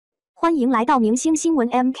欢迎来到明星新闻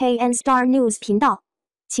MKN Star News 频道，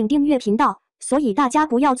请订阅频道，所以大家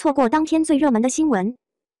不要错过当天最热门的新闻。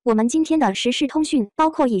我们今天的时事通讯包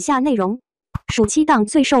括以下内容：暑期档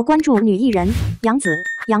最受关注女艺人杨紫、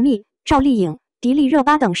杨幂、赵丽颖、迪丽热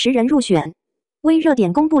巴等10人入选。微热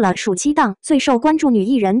点公布了暑期档最受关注女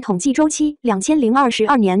艺人统计周期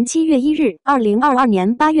2022年7月1日、2022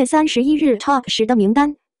年8月31日 Top 10的名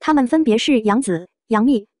单，她们分别是杨紫、杨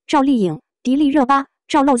幂、赵丽颖、迪丽热巴、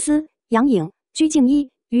赵露思、杨颖、鞠婧祎、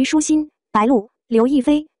虞书欣、白鹿、刘亦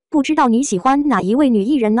菲。不知道你喜欢哪一位女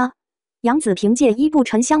艺人呢？杨紫凭借一部《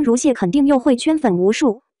沉香如屑》肯定又会圈粉无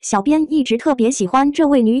数，小编一直特别喜欢这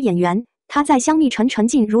位女演员。她在《香蜜沉沉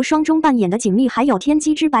烬如霜》中扮演的锦觅，还有《天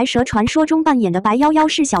机之白蛇传说》中扮演的白夭夭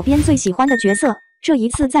是小编最喜欢的角色。这一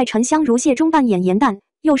次在《沉香如屑》中扮演颜旦，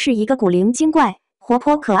又是一个古灵精怪、活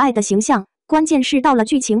泼可爱的形象。关键是到了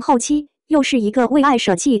剧情后期，又是一个为爱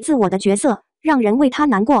舍弃自我的角色，让人为她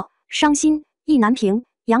难过、伤心，意难平。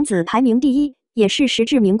杨紫排名第一，也是实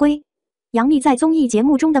至名归。杨幂在综艺节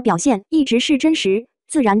目中的表现一直是真实、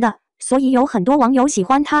自然的，所以有很多网友喜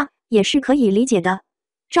欢她，也是可以理解的。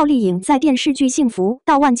赵丽颖在电视剧《幸福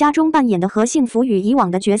到万家》中扮演的和幸福与以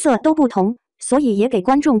往的角色都不同，所以也给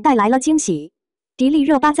观众带来了惊喜。迪丽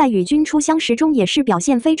热巴在《与君初相识》中也是表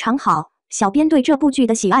现非常好，小编对这部剧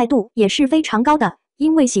的喜爱度也是非常高的，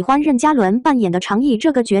因为喜欢任嘉伦扮演的常毅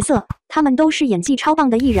这个角色，他们都是演技超棒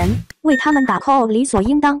的艺人，为他们打 call 理所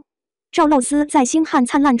应当。赵露思在《星汉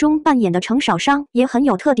灿烂》中扮演的程少商也很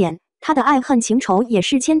有特点，她的爱恨情仇也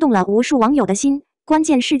是牵动了无数网友的心，关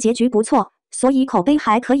键是结局不错，所以口碑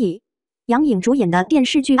还可以。杨颖主演的电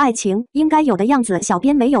视剧《爱情应该有的样子》，小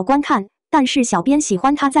编没有观看，但是小编喜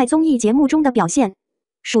欢她在综艺节目中的表现。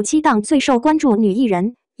暑期档最受关注女艺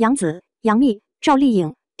人杨紫、杨幂、赵丽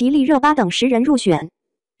颖、迪丽热巴等10人入选，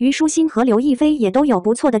虞书欣和刘亦菲也都有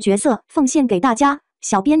不错的角色奉献给大家。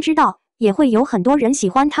小编知道也会有很多人喜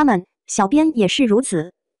欢她们，小编也是如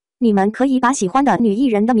此。你们可以把喜欢的女艺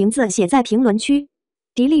人的名字写在评论区。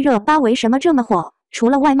迪丽热巴为什么这么火？除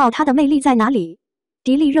了外貌，她的魅力在哪里？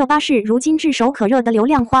迪丽热巴是如今炙手可热的流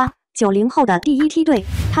量花，90后的第一梯队，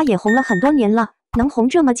她也红了很多年了，能红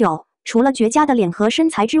这么久，除了绝佳的脸和身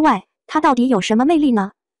材之外，她到底有什么魅力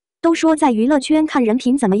呢？都说在娱乐圈看人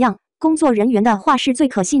品怎么样，工作人员的话是最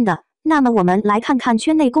可信的。那么我们来看看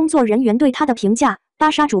圈内工作人员对她的评价。芭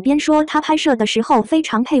莎主编说，她拍摄的时候非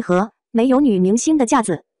常配合，没有女明星的架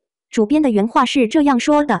子。主编的原话是这样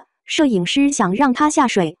说的：摄影师想让她下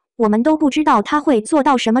水，我们都不知道她会做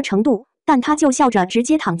到什么程度，但她就笑着直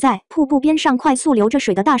接躺在瀑布边上快速流着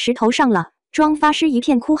水的大石头上了，妆发师一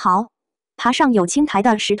片哭嚎。爬上有青苔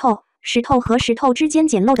的石头，石头和石头之间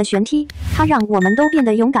简陋的悬梯，她让我们都变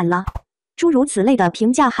得勇敢了。诸如此类的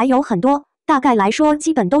评价还有很多，大概来说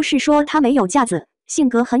基本都是说她没有架子，性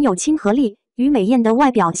格很有亲和力，与美艳的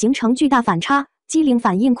外表形成巨大反差，机灵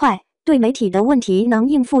反应快，对媒体的问题能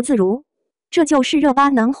应付自如。这就是热巴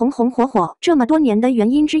能红红火火这么多年的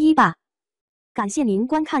原因之一吧。感谢您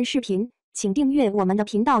观看视频，请订阅我们的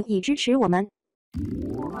频道以支持我们。